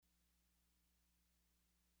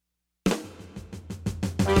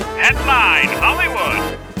Headline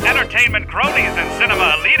Hollywood. Entertainment cronies and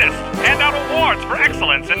cinema elitists hand out awards for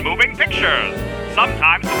excellence in moving pictures.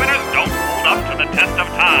 Sometimes the winners don't hold up to the test of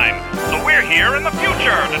time, so we're here in the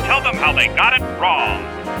future to tell them how they got it wrong.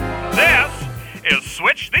 This is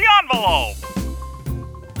Switch the Envelope.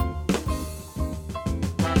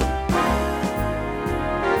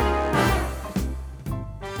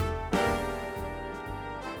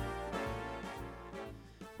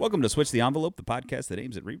 Welcome to Switch the Envelope, the podcast that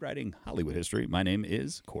aims at rewriting Hollywood history. My name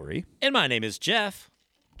is Corey. And my name is Jeff.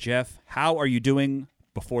 Jeff, how are you doing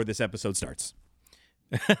before this episode starts?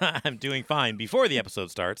 I'm doing fine before the episode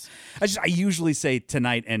starts. I usually say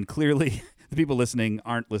tonight, and clearly the people listening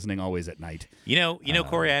aren't listening always at night. You know,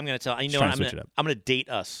 Corey, I'm going to tell. I'm going to date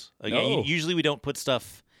us. Okay? Oh. Usually we don't put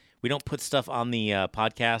stuff on the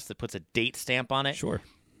podcast that puts a date stamp on it. Sure.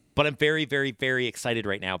 But I'm very, very, very excited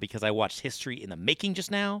right now because I watched History in the Making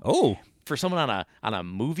just now. Oh. For someone on a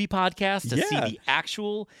movie podcast to see the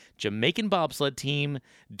actual Jamaican bobsled team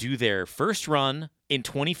do their first run in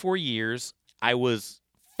 24 years, I was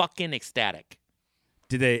fucking ecstatic.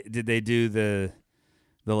 Did they do the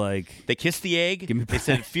like? They kissed the egg. They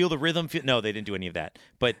said, "Feel the rhythm." No, they didn't do any of that.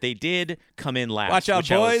 But they did come in last. Watch out,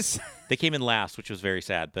 boys! They came in last, which was very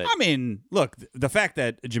sad. But I mean, look, the fact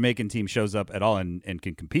that a Jamaican team shows up at all and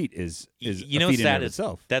can compete is a feat in and of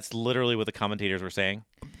itself. That's literally what the commentators were saying.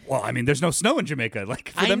 Well, I mean, there's no snow in Jamaica. Like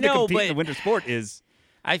for them to compete in the winter sport is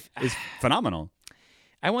phenomenal.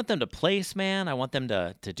 I want them to place, man. I want them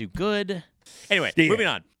to do good. Anyway, moving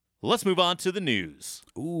on. Let's move on to the news.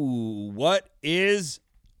 Ooh, what is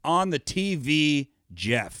on the TV,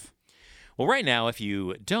 Jeff? Well, right now, if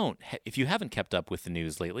you haven't kept up with the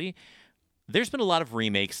news lately, there's been a lot of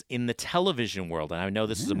remakes in the television world. And I know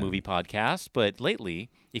this is a movie podcast, but lately,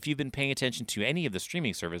 if you've been paying attention to any of the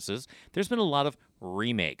streaming services, there's been a lot of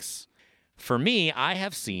remakes. For me, I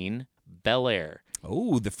have seen Bel-Air.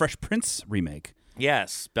 Oh, the Fresh Prince remake.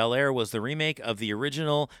 Yes, Bel-Air was the remake of the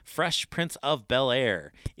original Fresh Prince of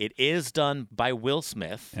Bel-Air. It is done by Will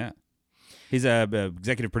Smith. Yeah. He's a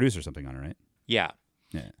executive producer or something on it, right? Yeah.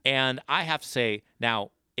 And I have to say,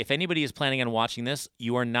 now, if anybody is planning on watching this,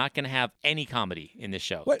 you are not going to have any comedy in this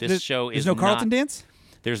show. What? There's no Carlton dance?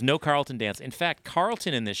 There's no Carlton dance. In fact,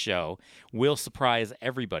 Carlton in this show will surprise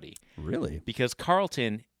everybody. Really? Because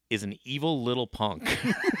Carlton is an evil little punk.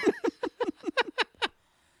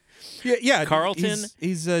 Yeah. Carlton.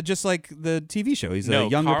 He's just like the TV show. He's a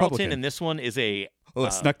young Carlton Republican. in this one is a. Oh, I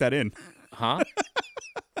snuck that in. Huh?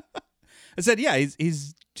 I said, yeah,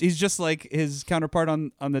 he's just like his counterpart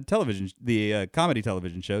on the television, the comedy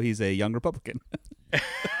television show. He's a young Republican.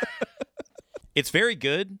 It's very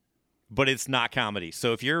good, but it's not comedy.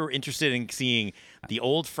 So if you're interested in seeing the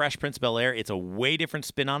old Fresh Prince of Bel-Air, it's a way different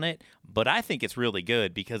spin on it. But I think it's really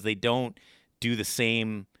good because they don't do the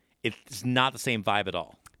same. It's not the same vibe at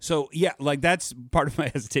all. So yeah, like that's part of my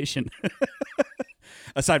hesitation.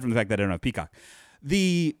 Aside from the fact that I don't have Peacock,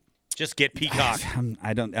 Just get Peacock.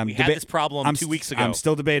 We had this problem 2 weeks ago. I'm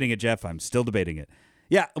still debating it, Jeff. I'm still debating it.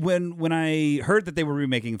 Yeah, when I heard that they were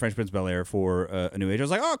remaking Fresh Prince of Bel-Air for A New Age, I was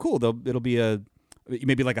like, oh, cool. It'll be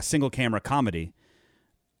maybe like a single camera comedy.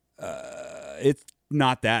 It's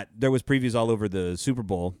not that. There was previews all over the Super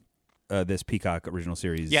Bowl. This Peacock original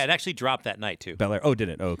series. Yeah, it actually dropped that night too. Bel-Air. Oh, did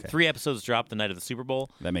it? Oh, okay. 3 episodes dropped the night of the Super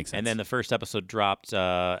Bowl. That makes sense. And then the first episode dropped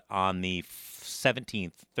on the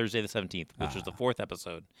 17th, Thursday the 17th, which was the 4th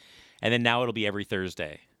episode. And then now it'll be every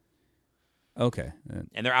Thursday. Okay.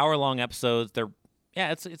 And they're hour-long episodes.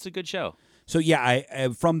 It's a good show. So yeah, I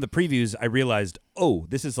from the previews I realized, oh,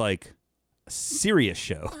 this is like a serious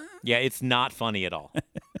show. Yeah, it's not funny at all.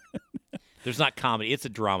 There's not comedy. It's a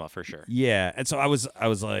drama for sure. Yeah, and so I was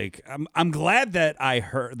like, I'm glad that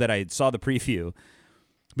I saw the preview,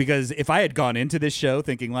 because if I had gone into this show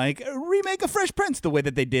thinking like remake of Fresh Prince the way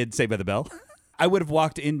that they did Saved by the Bell, I would have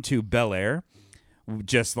walked into Bel-Air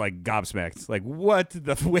just like gobsmacked, like what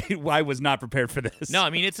the wait? Why was not prepared for this? No, I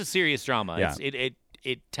mean it's a serious drama. Yeah.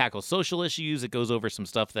 It tackles social issues. It goes over some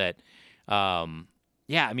stuff that, I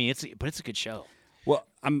mean it's a good show. Well,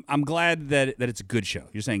 I'm glad that it's a good show.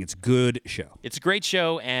 You're saying it's a good show. It's a great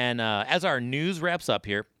show, and as our news wraps up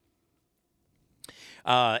here,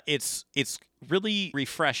 it's really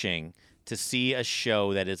refreshing to see a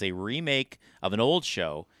show that is a remake of an old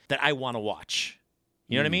show that I want to watch.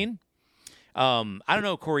 You know what I mean? I don't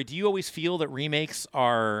know, Corey. Do you always feel that remakes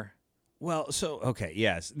are? Well, so okay,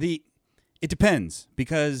 yes. It depends,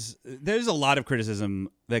 because there's a lot of criticism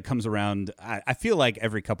that comes around. I feel like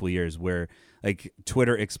every couple of years where like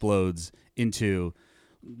Twitter explodes into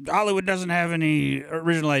Hollywood doesn't have any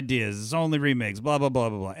original ideas. It's only remakes, blah, blah, blah,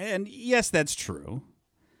 blah, blah. And yes, that's true.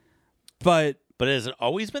 But But has it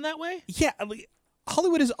always been that way? Yeah,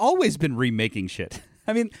 Hollywood has always been remaking shit.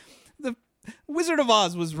 I mean, the Wizard of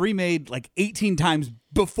Oz was remade like 18 times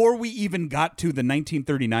before we even got to the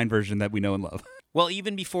 1939 version that we know and love. Well,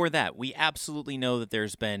 even before that, we absolutely know that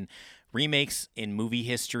there's been remakes in movie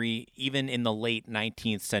history, even in the late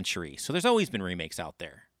 19th century. So there's always been remakes out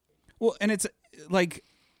there. Well, and it's like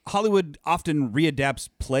Hollywood often readapts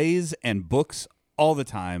plays and books all the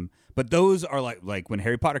time, but those are like when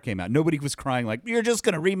Harry Potter came out, nobody was crying like, you're just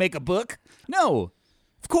going to remake a book? No.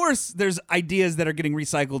 Of course, there's ideas that are getting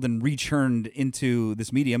recycled and rechurned into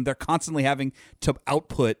this medium. They're constantly having to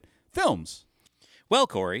output films. Well,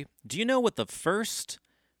 Corey, do you know what the first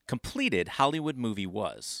completed Hollywood movie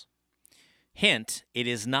was? Hint, it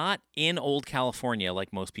is not in old California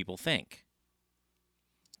like most people think.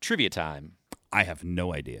 Trivia time. I have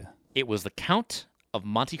no idea. It was The Count of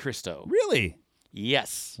Monte Cristo. Really?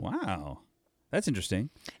 Yes. Wow. That's interesting.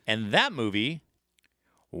 And that movie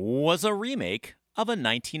was a remake of a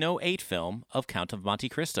 1908 film of Count of Monte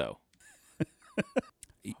Cristo.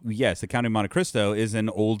 Yes, The Count of Monte Cristo is an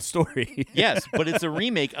old story. Yes, but it's a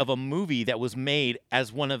remake of a movie that was made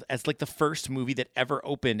as like the first movie that ever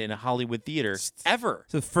opened in a Hollywood theater ever.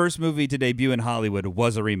 The first movie to debut in Hollywood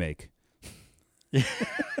was a remake.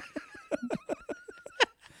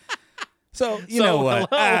 So, you know what?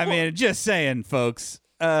 Hello? I mean, just saying, folks.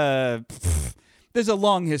 There's a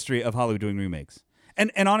long history of Hollywood doing remakes.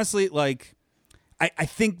 And honestly, like, I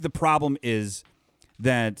think the problem is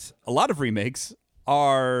that a lot of remakes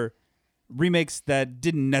are remakes that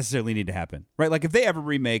didn't necessarily need to happen, right? Like, if they ever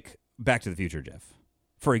remake Back to the Future, Jeff,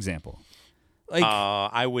 for example, like,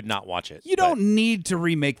 I would not watch it. you don't need to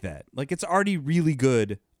remake that. Like, it's already really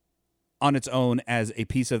good on its own as a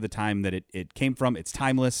piece of the time that it came from. It's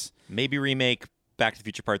timeless. Maybe remake Back to the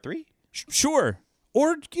Future Part 3? Sure.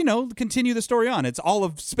 Or, continue the story on. It's all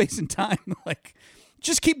of space and time. Like,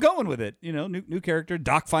 just keep going with it. New character.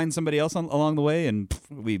 Doc finds somebody else along the way, and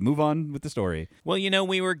we move on with the story. Well,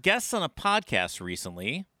 we were guests on a podcast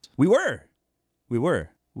recently. We were. We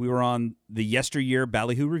were on the Yesteryear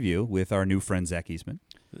Ballyhoo Review with our new friend, Zach Eastman.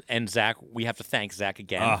 And Zach, we have to thank Zach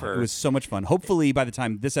again for... It was so much fun. Hopefully, by the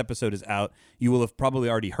time this episode is out, you will have probably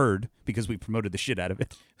already heard because we promoted the shit out of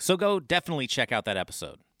it. So go definitely check out that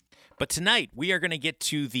episode. But tonight, we are going to get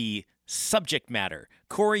to the subject matter.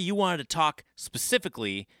 Corey, you wanted to talk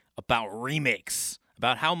specifically about remakes,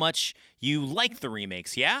 about how much you like the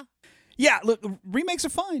remakes, yeah? Yeah, look, remakes are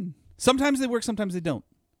fine. Sometimes they work, sometimes they don't.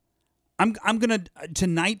 I'm going to...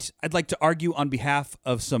 Tonight, I'd like to argue on behalf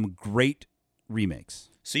of some great remakes.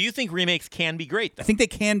 So you think remakes can be great, then? I think they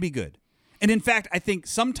can be good. And in fact, I think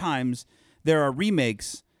sometimes there are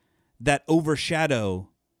remakes that overshadow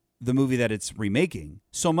the movie that it's remaking,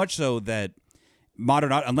 so much so that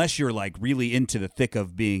unless you're like really into the thick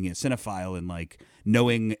of being a cinephile and like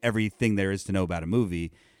knowing everything there is to know about a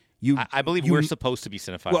movie, I believe we're supposed to be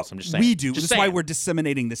cinephiles. Well, I'm just saying. We do. Just That's why saying. we're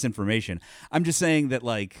disseminating this information. I'm just saying that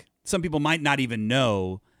like some people might not even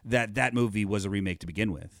know that movie was a remake to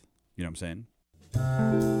begin with. You know what I'm saying?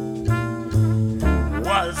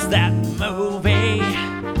 Was that movie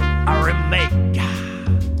a remake?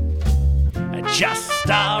 Just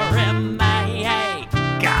a remake?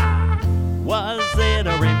 Was it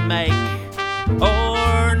a remake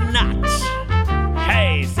or not?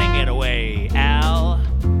 Hey, sing it away, Al.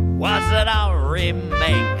 Was it a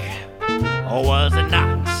remake or was it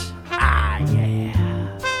not? Ah, yeah.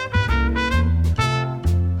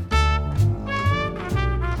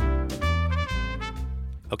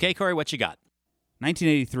 Okay, Corey, what you got?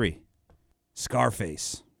 1983,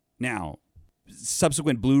 Scarface. Now,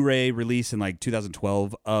 subsequent Blu-ray release in like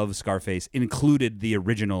 2012 of Scarface included the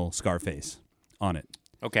original Scarface on it.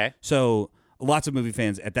 Okay. So lots of movie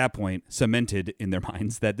fans at that point cemented in their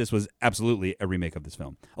minds that this was absolutely a remake of this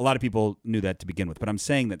film. A lot of people knew that to begin with, but I'm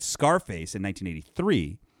saying that Scarface in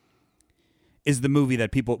 1983 is the movie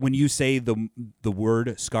that people, when you say the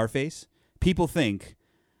word Scarface, people think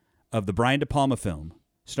of the Brian De Palma film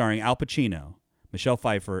starring Al Pacino, Michelle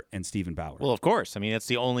Pfeiffer, and Stephen Bauer. Well, of course. I mean, that's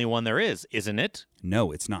the only one there is, isn't it?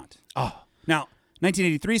 No, it's not. Oh. Now,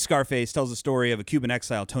 1983 Scarface tells the story of a Cuban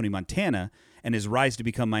exile, Tony Montana, and his rise to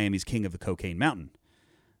become Miami's king of the Cocaine Mountain.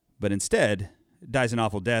 But instead, dies an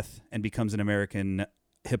awful death and becomes an American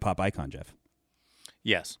hip-hop icon, Jeff.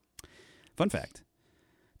 Yes. Fun fact.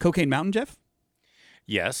 Cocaine Mountain, Jeff?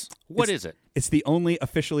 Yes. What is it? It's the only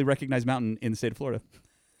officially recognized mountain in the state of Florida.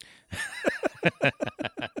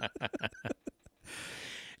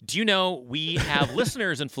 Do you know we have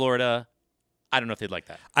listeners in Florida? I don't know if they'd like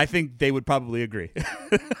that. I think they would probably agree.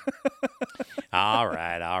 All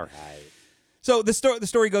right. So the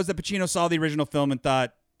story goes that Pacino saw the original film and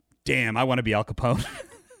thought, damn, I want to be Al Capone.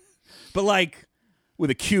 But like with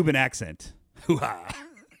a Cuban accent. Hoo-ha.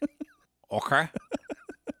 Okay.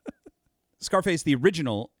 Scarface, the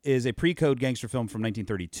original, is a pre-code gangster film from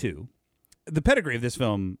 1932. The pedigree of this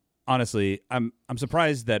film, honestly, I'm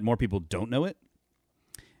surprised that more people don't know it.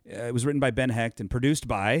 It was written by Ben Hecht and produced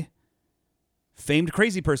by famed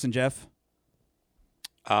crazy person, Jeff.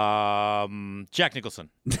 Jack Nicholson.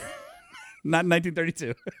 Not in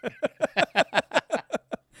 1932.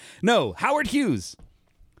 No, Howard Hughes.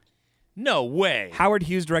 No way. Howard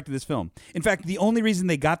Hughes directed this film. In fact, the only reason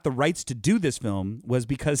they got the rights to do this film was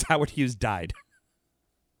because Howard Hughes died.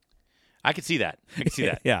 I could see that.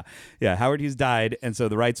 Yeah. Howard Hughes died, and so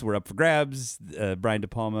the rights were up for grabs. Brian De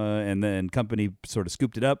Palma and then company sort of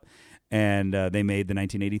scooped it up, and they made the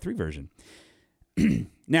 1983 version.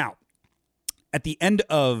 Now, at the end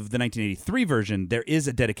of the 1983 version, there is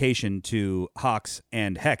a dedication to Hawks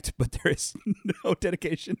and Hecht, but there is no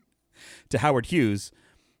dedication to Howard Hughes,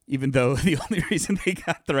 even though the only reason they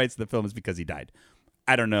got the rights to the film is because he died.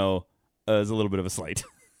 I don't know. It was a little bit of a slight.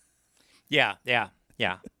 Yeah.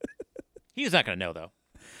 He was not going to know,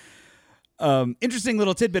 though. Interesting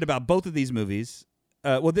little tidbit about both of these movies.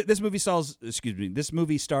 This movie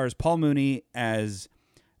stars Paul Mooney as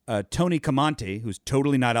Tony Camonte, who's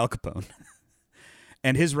totally not Al Capone,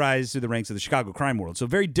 and his rise through the ranks of the Chicago crime world. So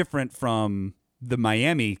very different from the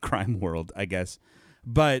Miami crime world, I guess.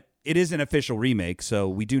 But it is an official remake, so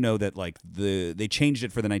we do know that like they changed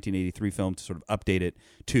it for the 1983 film to sort of update it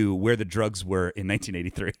to where the drugs were in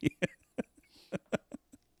 1983.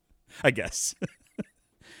 I guess.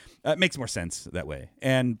 It makes more sense that way.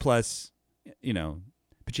 And plus,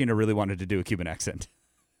 Pacino really wanted to do a Cuban accent.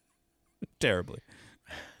 Terribly.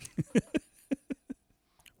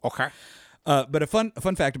 Okay. But a fun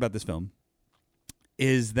fact about this film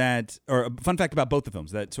is that, or a fun fact about both the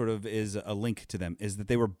films that sort of is a link to them, is that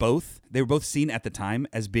they were both seen at the time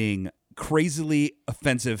as being crazily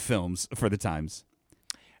offensive films for the times.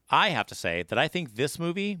 I have to say that I think this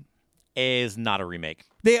movie is not a remake.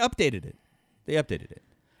 They updated it.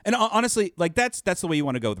 And honestly, like that's the way you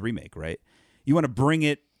want to go with remake, right? You want to bring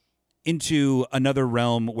it into another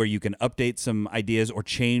realm where you can update some ideas or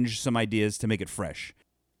change some ideas to make it fresh.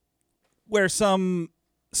 Where some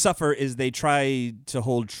suffer is they try to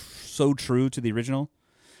hold so true to the original.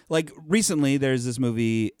 Like recently, there's this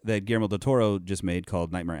movie that Guillermo del Toro just made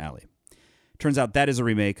called Nightmare Alley. Turns out that is a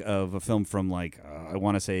remake of a film from I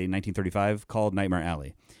want to say 1935 called Nightmare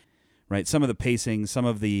Alley. Right? Some of the pacing, some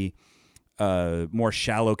of the more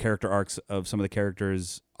shallow character arcs of some of the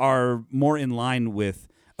characters are more in line with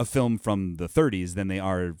a film from the 30s than they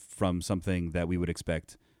are from something that we would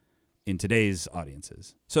expect in today's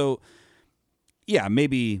audiences. So, yeah,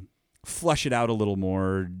 maybe flush it out a little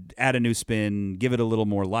more, add a new spin, give it a little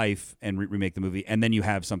more life, and remake the movie, and then you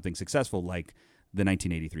have something successful like the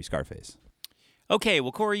 1983 Scarface. Okay,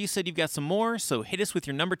 well, Corey, you said you've got some more, so hit us with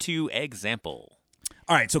your number 2 example.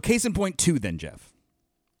 All right, so case in point 2 then, Jeff.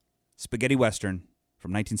 Spaghetti Western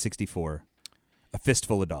from 1964, A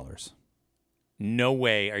Fistful of Dollars. No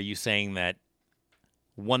way are you saying that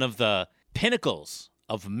one of the pinnacles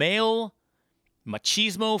of male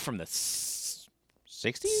machismo from the 60s?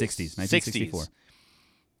 60s, 1964. 60s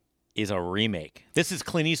is a remake. This is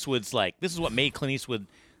Clint Eastwood's, this is what made Clint Eastwood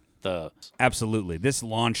the... Absolutely. This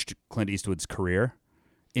launched Clint Eastwood's career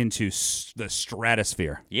into the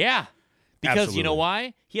stratosphere. Yeah. Because Absolutely. You know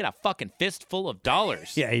why? He had a fucking fistful of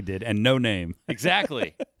dollars. Yeah, he did, and no name.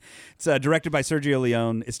 Exactly. It's directed by Sergio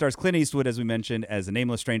Leone. It stars Clint Eastwood, as we mentioned, as a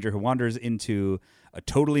nameless stranger who wanders into a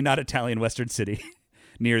totally not Italian Western city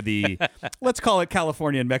near the, let's call it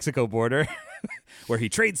California and Mexico border, where he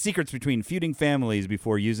trades secrets between feuding families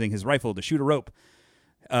before using his rifle to shoot a rope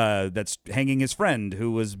that's hanging his friend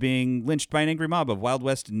who was being lynched by an angry mob of Wild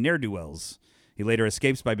West ne'er-do-wells. He later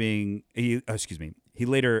escapes being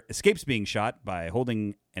shot by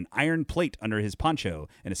holding an iron plate under his poncho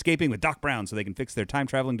and escaping with Doc Brown so they can fix their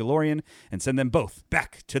time-traveling DeLorean and send them both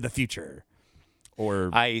back to the future. Or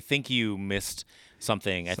I think you missed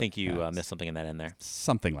something. I think you missed something in that end there.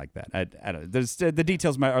 Something like that. I don't. There's the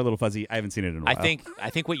details are a little fuzzy. I haven't seen it in a while. I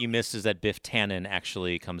think what you missed is that Biff Tannen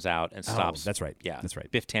actually comes out and stops. Oh, that's right. Yeah, that's right.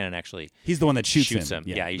 Biff Tannen actually. He's the one that shoots him.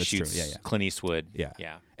 Yeah, he shoots Clint Eastwood.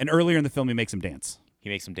 Yeah. And earlier in the film, he makes him dance. He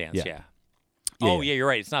makes him dance. Yeah. Yeah. Yeah, Yeah, you're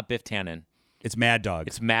right. It's not Biff Tannen. It's Mad Dog.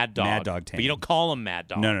 It's Mad Dog. Mad Dog Tannen. But you don't call him Mad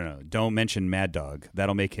Dog. No. Don't mention Mad Dog.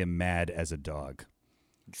 That'll make him mad as a dog.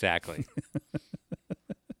 Exactly.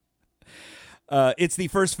 It's the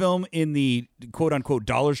first film in the quote-unquote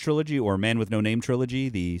Dollars trilogy or Man with No Name trilogy,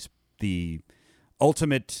 the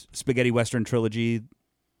ultimate spaghetti Western trilogy.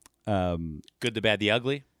 Good, the Bad, the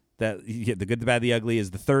Ugly. That The Good, the Bad, the Ugly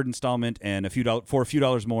is the third installment, and for a few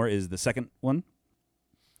dollars more is the second one.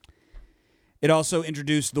 It also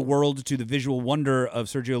introduced the world to the visual wonder of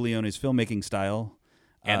Sergio Leone's filmmaking style.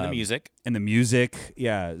 And the music. And the music.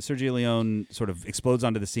 Yeah, Sergio Leone sort of explodes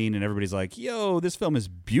onto the scene, and everybody's like, yo, this film is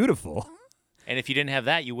beautiful. And if you didn't have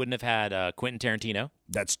that, you wouldn't have had Quentin Tarantino.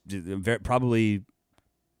 That's probably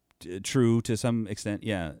true to some extent,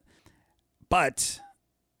 yeah. But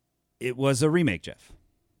it was a remake, Jeff.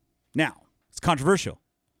 Now, it's controversial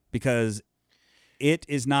because it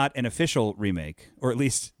is not an official remake, or at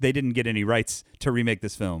least they didn't get any rights to remake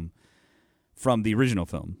this film from the original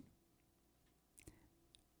film.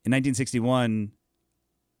 In 1961,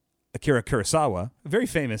 Akira Kurosawa, a very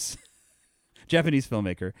famous Japanese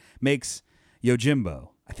filmmaker, makes Yojimbo.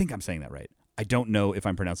 I think I'm saying that right. I don't know if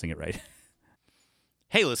I'm pronouncing it right.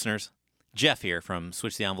 Hey, listeners. Jeff here from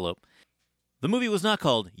Switch the Envelope. The movie was not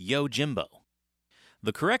called Yojimbo.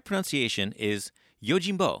 The correct pronunciation is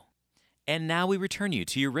Yojimbo. And now we return you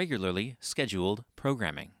to your regularly scheduled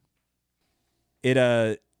programming.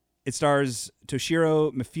 It stars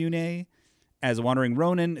Toshiro Mifune as a wandering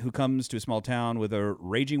Ronin who comes to a small town with a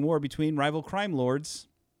raging war between rival crime lords.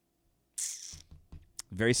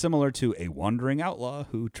 Very similar to a wandering outlaw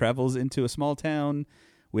who travels into a small town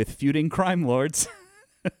with feuding crime lords.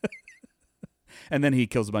 And then he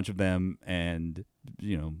kills a bunch of them and,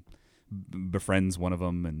 befriends one of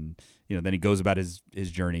them. And, then he goes about his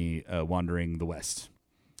journey wandering the West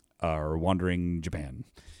or wandering Japan,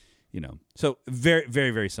 So very,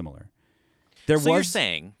 very, very similar. You're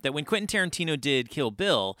saying that when Quentin Tarantino did Kill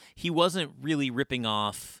Bill, he wasn't really ripping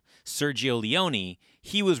off Sergio Leone.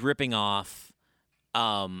 He was ripping off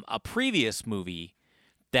a previous movie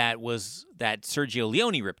that Sergio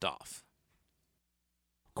Leone ripped off.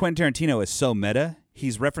 Quentin Tarantino is so meta,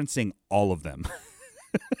 he's referencing all of them.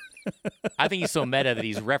 I think he's so meta that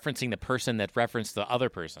he's referencing the person that referenced the other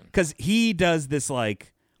person. Because he does this,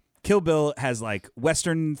 Kill Bill has,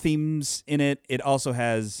 Western themes in it. It also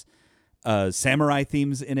has samurai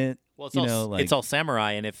themes in it. Well, it's all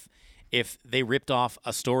samurai, and if they ripped off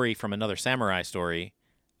a story from another samurai story,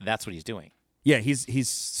 that's what he's doing. Yeah, he's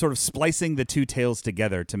sort of splicing the two tales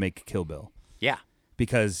together to make Kill Bill. Yeah.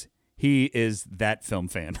 Because he is that film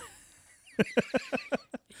fan.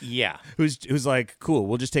 Yeah. Who's like, cool,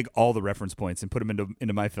 we'll just take all the reference points and put them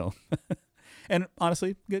into my film. And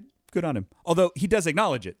honestly, good on him. Although he does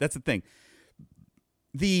acknowledge it. That's the thing.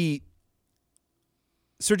 The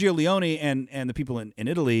Sergio Leone and the people in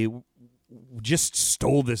Italy just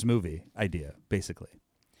stole this movie idea, basically.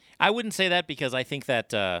 I wouldn't say that because I think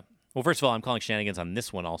that, first of all, I'm calling shenanigans on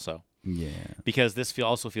this one also. Yeah. Because this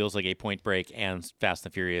also feels like a Point Break and Fast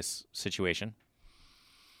and Furious situation.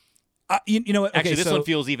 You know what? Okay, actually, this one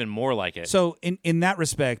feels even more like it. So in that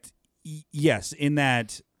respect, yes, in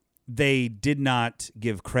that they did not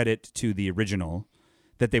give credit to the original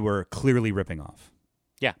that they were clearly ripping off.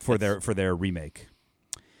 Yeah. For their remake.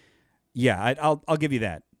 Yeah, I'll give you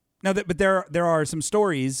that. Now, but there are some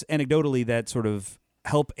stories anecdotally that sort of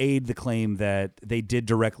help aid the claim that they did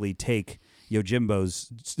directly take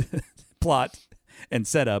Yojimbo's plot and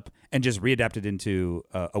setup and just readapt it into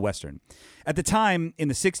a Western. At the time, in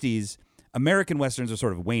the 60s, American Westerns were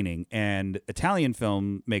sort of waning, and Italian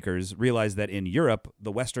filmmakers realized that in Europe,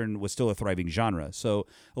 the Western was still a thriving genre. So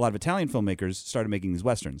a lot of Italian filmmakers started making these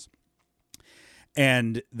Westerns.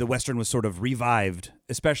 And the Western was sort of revived,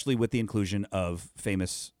 especially with the inclusion of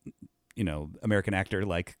famous, American actor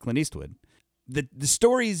like Clint Eastwood. The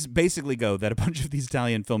stories basically go that a bunch of these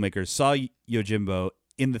Italian filmmakers saw Yojimbo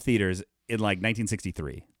in the theaters in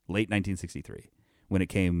 1963, late 1963, when it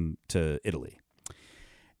came to Italy.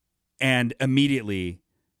 And immediately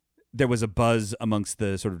there was a buzz amongst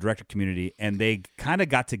the sort of director community, and they kind of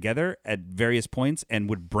got together at various points and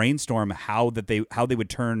would brainstorm how they would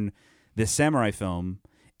turn this samurai film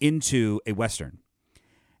into a Western.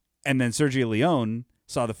 And then Sergio Leone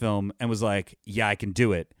saw the film and was like, yeah, I can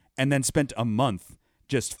do it. And then spent a month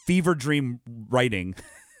just fever dream writing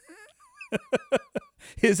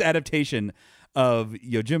his adaptation of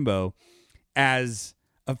Yojimbo as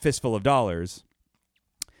A Fistful of Dollars,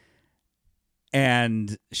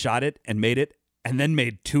 and shot it and made it, and then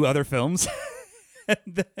made two other films and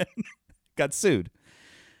then got sued.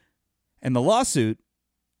 And the lawsuit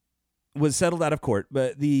was settled out of court,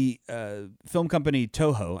 but the film company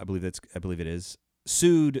Toho, I believe it is,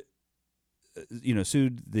 sued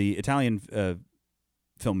the Italian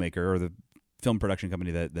filmmaker or the film production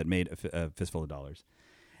company that made a Fistful of Dollars.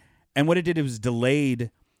 And what it did, it was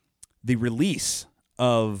delayed the release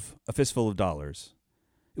of A Fistful of Dollars.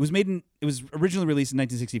 It was originally released in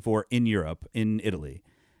 1964 in Europe, in Italy,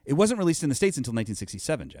 It wasn't released in the States until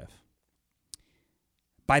 1967, Jeff.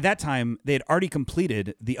 By that time, they had already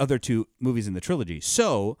completed the other two movies in the trilogy.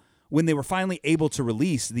 So when they were finally able to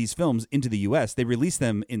release these films into the U.S., they released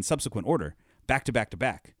them in subsequent order, back to back to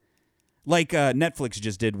back. Like Netflix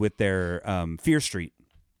just did with their Fear Street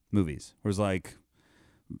movies. It was like,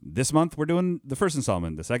 this month we're doing the first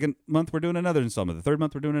installment. The second month we're doing another installment. The third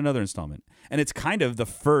month we're doing another installment. And it's kind of the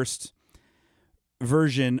first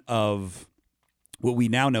version of what we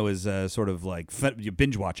now know as sort of like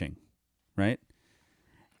binge watching, right?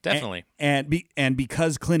 Definitely. And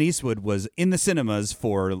because Clint Eastwood was in the cinemas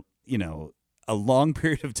for, a long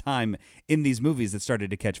period of time in these movies that started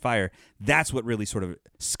to catch fire, that's what really sort of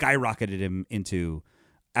skyrocketed him into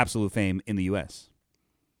absolute fame in the U.S.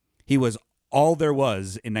 He was all there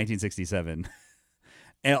was in 1967.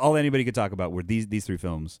 And all anybody could talk about were these three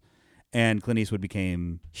films. And Clint Eastwood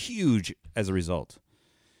became huge as a result.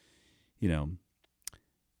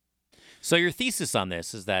 So your thesis on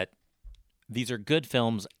this is that these are good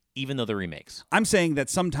films, even though they're remakes. I'm saying that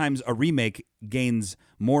sometimes a remake gains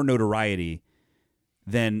more notoriety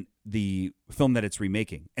than the film that it's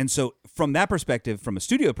remaking. And so from that perspective, from a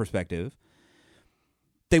studio perspective,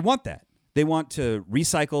 they want that. They want to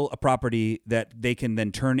recycle a property that they can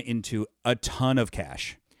then turn into a ton of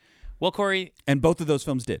cash. Well, Corey. And both of those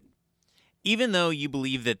films did. Even though you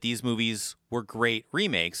believe that these movies were great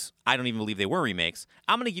remakes, I don't even believe they were remakes.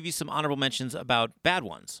 I'm going to give you some honorable mentions about bad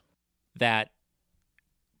ones that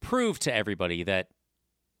prove to everybody that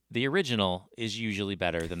the original is usually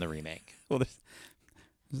better than the remake. Well,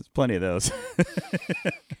 there's plenty of those.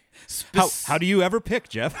 How do you ever pick,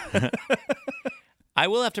 Jeff? I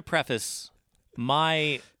will have to preface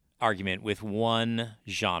my argument with one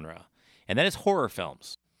genre, and that is horror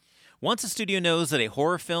films. Once a studio knows that a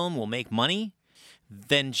horror film will make money,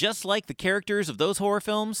 then just like the characters of those horror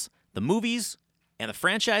films, the movies and the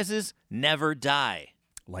franchises never die.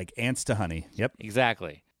 Like ants to honey. Yep.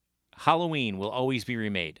 Exactly. Halloween will always be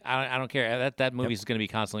remade. I don't care. That movie is going to be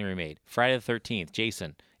constantly remade. Friday the 13th,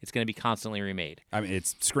 Jason, it's going to be constantly remade. I mean,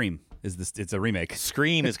 it's Scream. It's a remake.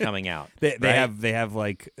 Scream is coming out. They have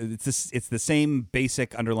like it's the same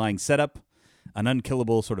basic underlying setup, an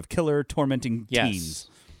unkillable sort of killer tormenting teens.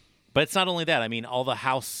 But it's not only that. I mean, all the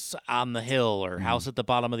House on the Hill or House at the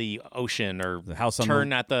Bottom of the Ocean or the house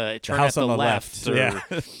on at the left. Or,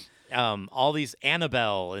 all these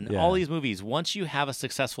Annabelle and all these movies. Once you have a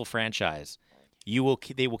successful franchise, they will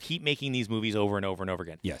keep making these movies over and over and over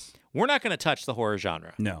again. Yes. We're not going to touch the horror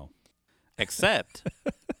genre. No. Except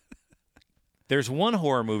there's one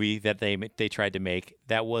horror movie that they tried to make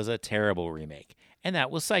that was a terrible remake, and that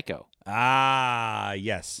was Psycho. Ah,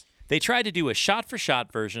 yes. They tried to do a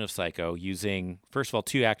shot-for-shot version of Psycho using, first of all,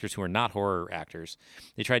 two actors who are not horror actors.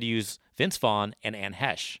 They tried to use Vince Vaughn and Anne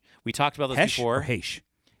Heche. We talked about this before. Or Heche?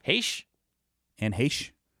 Heche? Anne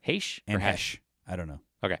Heche? Heche? Anne Heche. I don't know.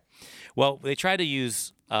 Okay. Well, they tried to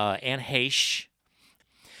use Anne Heche.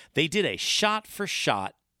 They did a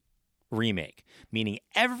shot-for-shot remake, meaning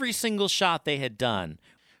every single shot they had done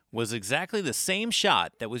was exactly the same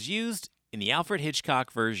shot that was used in the Alfred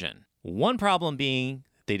Hitchcock version. One problem being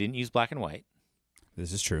they didn't use black and white.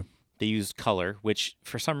 This is true. They used color, which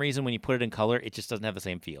for some reason when you put it in color, it just doesn't have the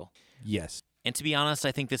same feel. Yes. And to be honest,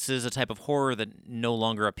 I think this is a type of horror that no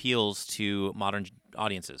longer appeals to modern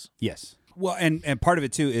audiences. Yes. Well, and part of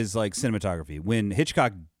it too is like cinematography. When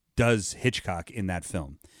Hitchcock does Hitchcock in that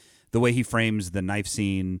film, the way he frames the knife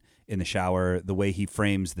scene in the shower, the way he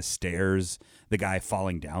frames the stairs, the guy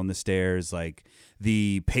falling down the stairs, like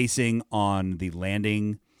the pacing on the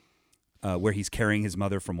landing where he's carrying his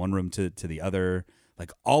mother from one room to the other,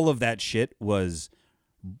 like all of that shit was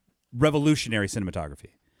revolutionary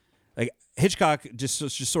cinematography. Like Hitchcock just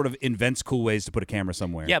sort of invents cool ways to put a camera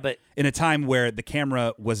somewhere. Yeah, but in a time where the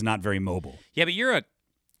camera was not very mobile. Yeah, but you're a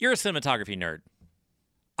cinematography nerd.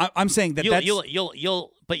 I'm saying that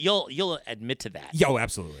you'll admit to that. Yo,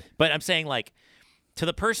 absolutely. But I'm saying, like, to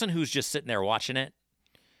the person who's just sitting there watching it,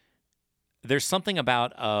 there's something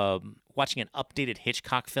about watching an updated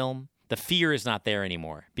Hitchcock film. The fear is not there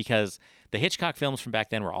anymore because the Hitchcock films from back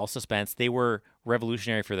then were all suspense. They were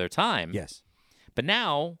revolutionary for their time. Yes. But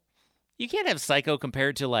now, you can't have Psycho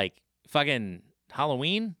compared to, like, fucking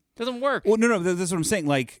Halloween. It doesn't work. Well, no, that's what I'm saying.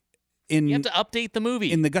 Like, you have to update the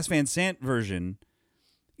movie. In the Gus Van Sant version,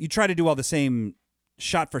 you try to do all the same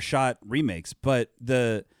shot-for-shot remakes, but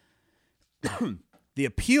the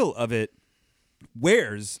appeal of it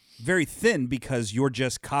wears very thin because you're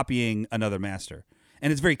just copying another master.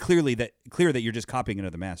 And it's very clear that you're just copying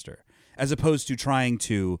another master, as opposed to trying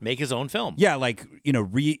to make his own film. Yeah, like,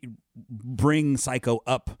 bring Psycho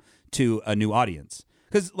up to a new audience.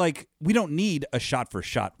 Because, like, we don't need a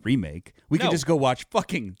shot-for-shot remake. We can No. just go watch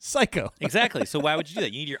fucking Psycho. Exactly. So why would you do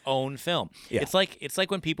that? You need your own film. Yeah. It's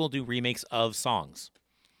like when people do remakes of songs.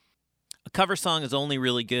 A cover song is only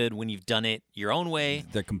really good when you've done it your own way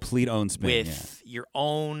Their complete own spin. with your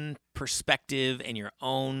own perspective and your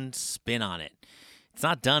own spin on it. It's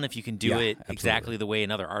not done if you can do Yeah, it absolutely. exactly the way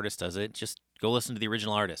another artist does it. Just go listen to the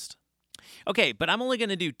original artist. Okay, but I'm only going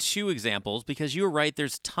to do 2 examples because you were right.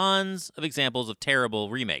 There's tons of examples of terrible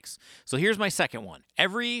remakes. So here's my second one.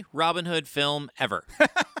 Every Robin Hood film ever.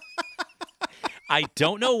 I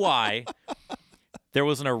don't know why. There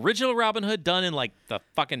was an original Robin Hood done in like the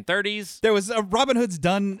fucking 30s. There was a Robin Hood's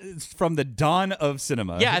done from the dawn of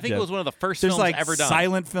cinema. Yeah, I think Jeff. it was one of the first There's films like ever done.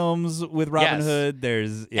 silent films with Robin Yes. Hood.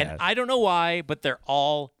 There's And I don't know why, but they're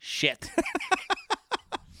all shit.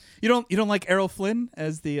 you don't like Errol Flynn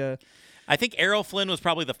as the I think Errol Flynn was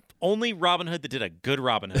probably the only Robin Hood that did a good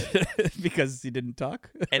Robin Hood. because he didn't talk.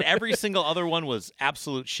 And every single other one was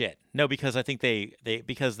absolute shit. No, because I think they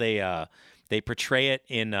portray it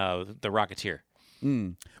in The Rocketeer.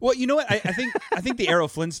 Well, you know what? I think the Errol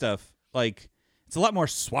Flynn stuff, like, it's a lot more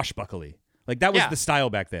swashbuckly. Like, that was Yeah. the style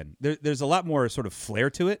back then. There's a lot more sort of flair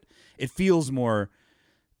to it. It feels more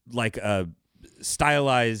like a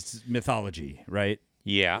stylized mythology, right?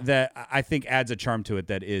 Yeah. That I think adds a charm to it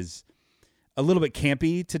that is a little bit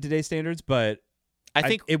campy to today's standards, but I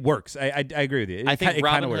think it works. I agree with you. I think it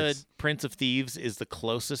Robin kinda Hood, works. Prince of Thieves is the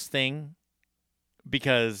closest thing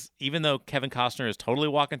because even though Kevin Costner is totally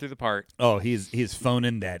walking through the part, Oh, he's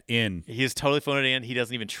phoning that in. he is totally phoning it in. He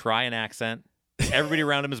doesn't even try an accent. Everybody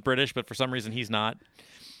around him is British, but for some reason he's not.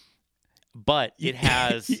 But it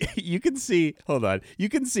has You can see. Hold on. You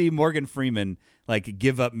can see Morgan Freeman like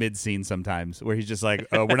give up mid scene sometimes, where he's just like,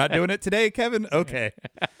 "Oh, we're not doing it today, Kevin. Okay,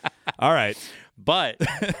 all right." But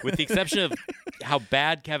with the exception of how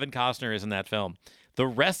bad Kevin Costner is in that film, the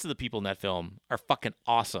rest of the people in that film are fucking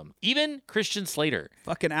awesome. Even Christian Slater,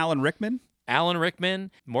 Fucking Alan Rickman. Alan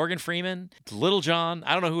Rickman, Morgan Freeman, Little John.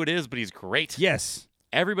 I don't know who it is, but he's great. Yes.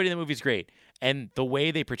 Everybody in the movie's great. And the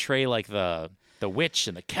way they portray like the witch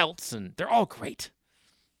and the Celts, and they're all great.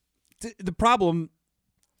 The problem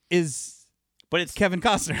is But it's Kevin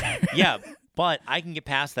Costner. yeah, but I can get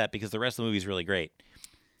past that because the rest of the movie is really great.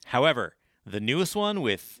 However, the newest one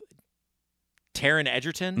with Taron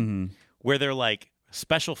Egerton, where they're like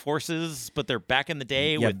special forces, but they're back in the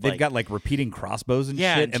day Yeah, with they've like, got like repeating crossbows and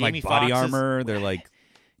Yeah, shit, and and Jamie like body Foxx is- armor. They're like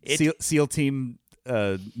It- SEAL Team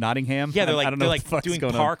Nottingham. yeah, they're I like don't know they're what like the fuck's doing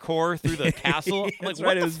going on. parkour through the castle. I'm like, That's what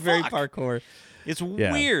right. the It was very fuck? parkour. It's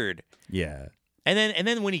Yeah. weird. Yeah. And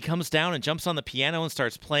then when he comes down and jumps on the piano and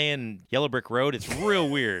starts playing Yellow Brick Road, it's real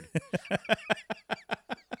weird.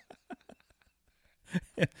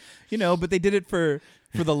 You know, but they did it for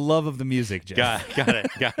the love of the music, Jeff. Got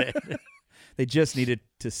it. They just needed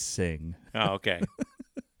to sing. Oh, okay.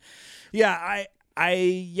 Yeah,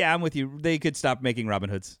 I'm with you. They could stop making Robin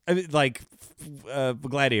Hoods. I mean, like the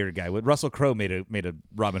Gladiator guy. Russell Crowe made a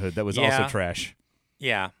Robin Hood that was Yeah. also trash.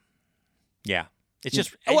 Yeah. It's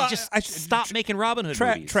just Well, stop making Robin Hood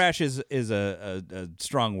movies. Trash is a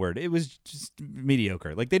strong word. It was just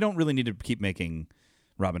mediocre. Like, they don't really need to keep making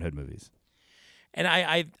Robin Hood movies. And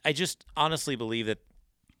I just honestly believe that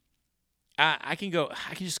I can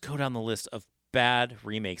just go down the list of bad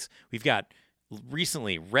remakes. We've got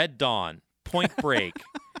recently Red Dawn, Point Break,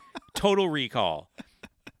 Total Recall.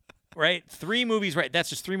 Right? 3 movies right. That's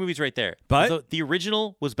just 3 movies right there. But the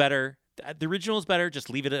original was better. The original is better. Just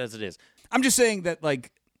leave it as it is. I'm just saying that,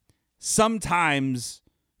 like, sometimes,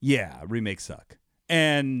 yeah, remakes suck.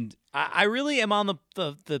 And I really am on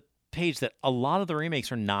the page that a lot of the remakes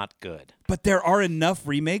are not good. but there are enough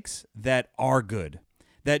remakes that are good,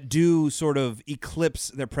 that do sort of eclipse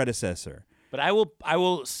their predecessor. But I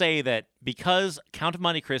will say that because Count of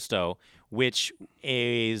Monte Cristo, which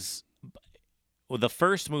is the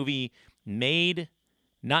first movie made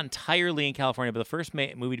not entirely in California, but the first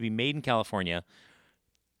movie to be made in California,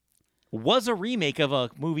 was a remake of a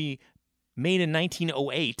movie made in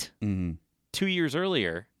 1908, 2 years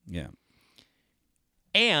earlier. Yeah.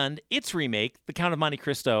 And its remake, The Count of Monte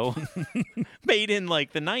Cristo, made in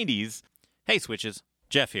like the 90s. Hey, Switches.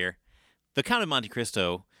 Jeff here. The Count of Monte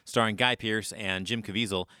Cristo, starring Guy Pearce and Jim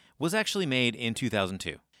Caviezel, was actually made in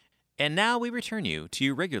 2002. And now we return you to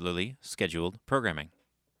your regularly scheduled programming.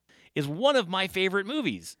 Is one of my favorite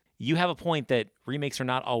movies. You have a point that remakes are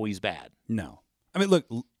not always bad. No. I mean, look,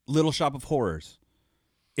 Little Shop of Horrors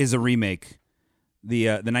is a remake. The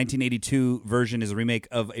 1982 version is a remake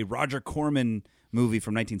of a Roger Corman movie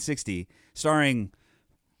from 1960, starring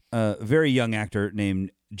a very young actor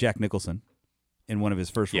named Jack Nicholson in one of his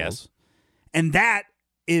first Yes. roles. And that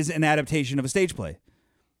is an adaptation of a stage play.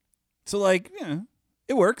 So, like,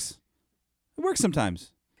 it works. It works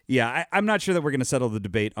sometimes. Yeah, I'm not sure that we're going to settle the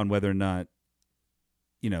debate on whether or not,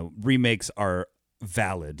 remakes are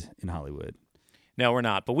valid in Hollywood. No, we're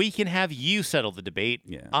not. But we can have you settle the debate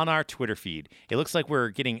on our Twitter feed. It looks like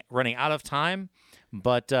we're running out of time.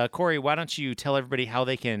 But, Corey, why don't you tell everybody how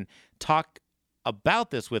they can talk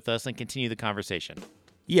about this with us and continue the conversation?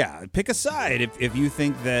 Yeah, pick a side. If you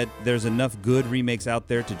think that there's enough good remakes out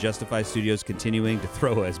there to justify studios continuing to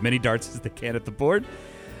throw as many darts as they can at the board,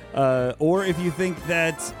 or if you think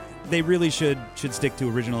that they really should stick to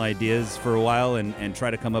original ideas for a while and try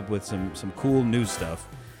to come up with some cool new stuff,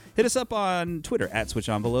 hit us up on Twitter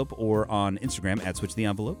 @SwitchEnvelope or on Instagram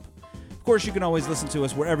 @SwitchTheEnvelope. Of course, you can always listen to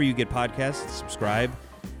us wherever you get podcasts. Subscribe.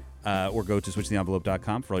 Or go to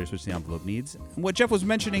switchtheenvelope.com for all your Switch the Envelope needs. And what Jeff was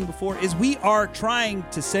mentioning before is we are trying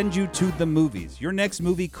to send you to the movies. Your next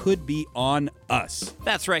movie could be on us.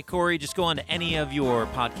 That's right, Corey. Just go on to any of your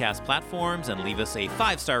podcast platforms and leave us a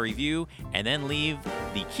 5-star review, and then leave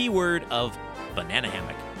the keyword of banana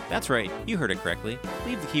hammock. That's right, you heard it correctly.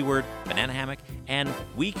 Leave the keyword banana hammock, and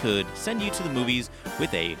we could send you to the movies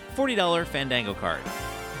with a $40 Fandango card.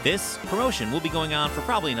 This promotion will be going on for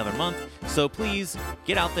probably another month, so please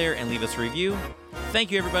get out there and leave us a review. Thank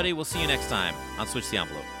you, everybody. We'll see you next time on Switch the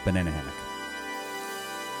Envelope. Banana hammock.